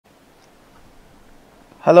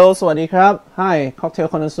Hello, สวัสดีครับ Hi, cocktail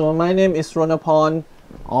connoisseur. My name is Ronnaporn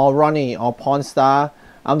or Ronnie or Porn Star.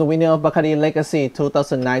 I'm the winner of Bacardi Legacy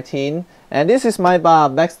 2019, and this is my bar,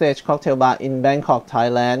 Backstage Cocktail Bar in Bangkok,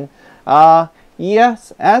 Thailand.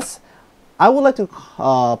 Yes, as I would like to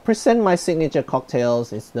present my signature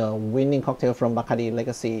cocktails. It's the winning cocktail from Bacardi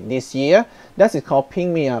Legacy this year. That is called Pick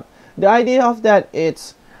Me Up. The idea of that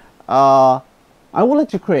is I would like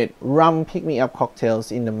to create rum pick-me-up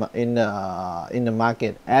cocktails in the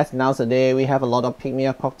market. As nowadays we have a lot of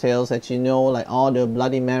pick-me-up cocktails that you know, like all the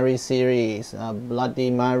Bloody Mary series, Bloody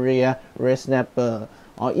Maria, Red Snapper,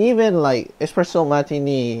 or even like Espresso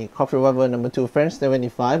Martini, Coffee Revolver number 2, French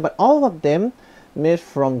 75. But all of them made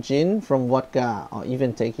from gin, from vodka, or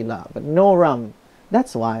even tequila, but no rum.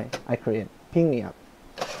 That's why I create pick-me-up.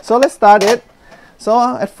 So let's start it. So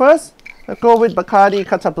at first, let's go with Bacardi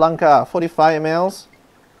Casablanca, 45 ml.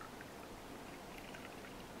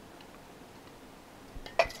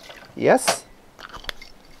 Yes.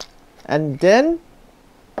 And then,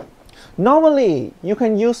 normally you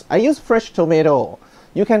can use, I use fresh tomato.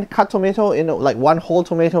 You can cut tomato in like one whole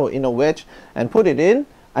tomato in a wedge and put it in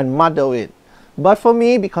and muddle it. But for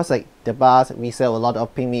me, because like the bars, we sell a lot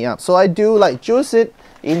of pick me up, so I do like juice it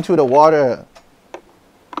into the water.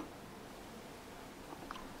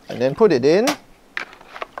 And then put it in,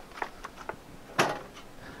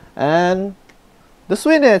 and the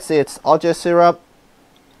sweetness, it's orgeat syrup.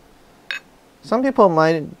 Some people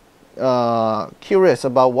might curious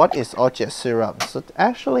about what is orgeat syrup. So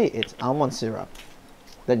actually it's almond syrup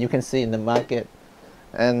that you can see in the market,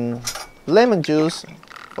 and lemon juice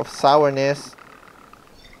of sourness,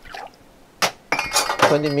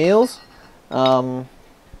 20 ml.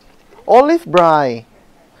 Olive brine.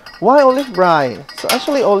 Why olive brine? So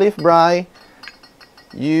actually olive brine,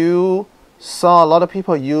 you saw a lot of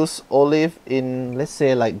people use olive in, let's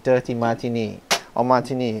say, like dirty martini or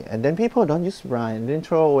martini, and then people don't use brine, then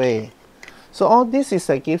throw away. So all this is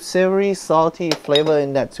like give savory, salty flavor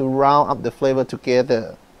in that to round up the flavor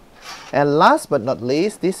together. And last but not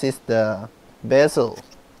least, this is the basil.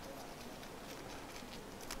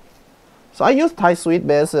 So I use Thai sweet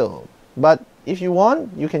basil, but if you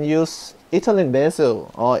want, you can use Italian basil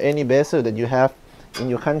or any basil that you have in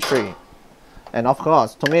your country. And of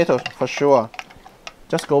course, tomato for sure.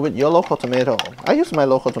 Just go with your local tomato. I use my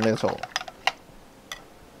local tomato.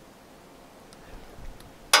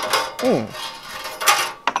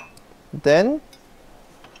 Then,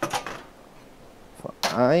 for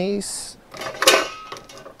ice,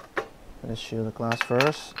 let's show the glass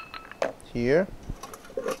first. Here.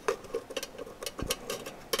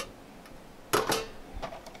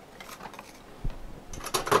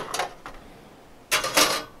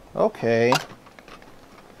 Okay.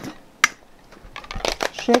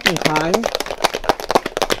 Shaking time.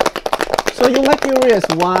 So you might be curious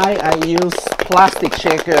why I use plastic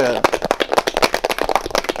shaker.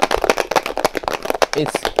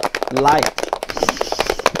 It's light.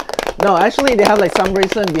 No, actually they have like some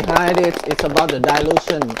reason behind it. It's about the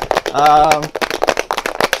dilution.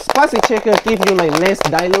 Plastic shaker give you like less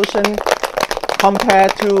dilution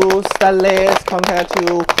compared to stainless, compared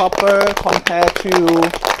to copper, compared to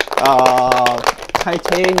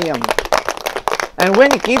titanium. And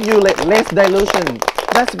when it gives you like less dilution,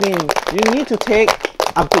 that means you need to take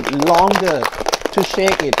a bit longer to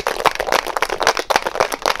shake it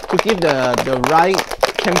to give the right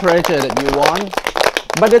temperature that you want.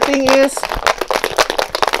 But the thing is,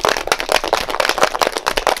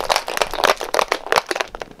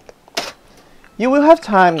 you will have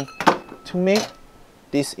time to make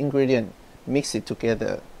this ingredient, mix it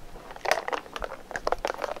together.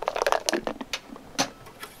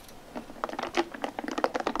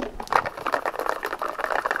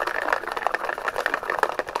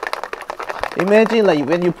 Imagine like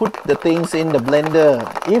when you put the things in the blender,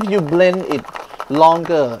 if you blend it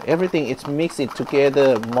longer, everything it's mix it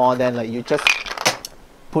together more than like you just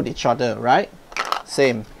put each other, right?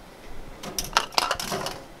 Same.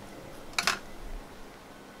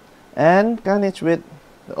 And garnish with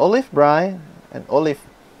the olive brine and olive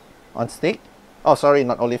on stick. Oh, sorry,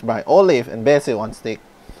 not olive brine, olive and basil on stick.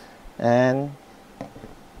 And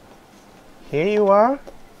here you are.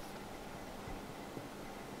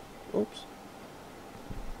 Oops.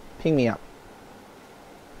 Pick me up.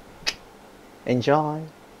 Enjoy.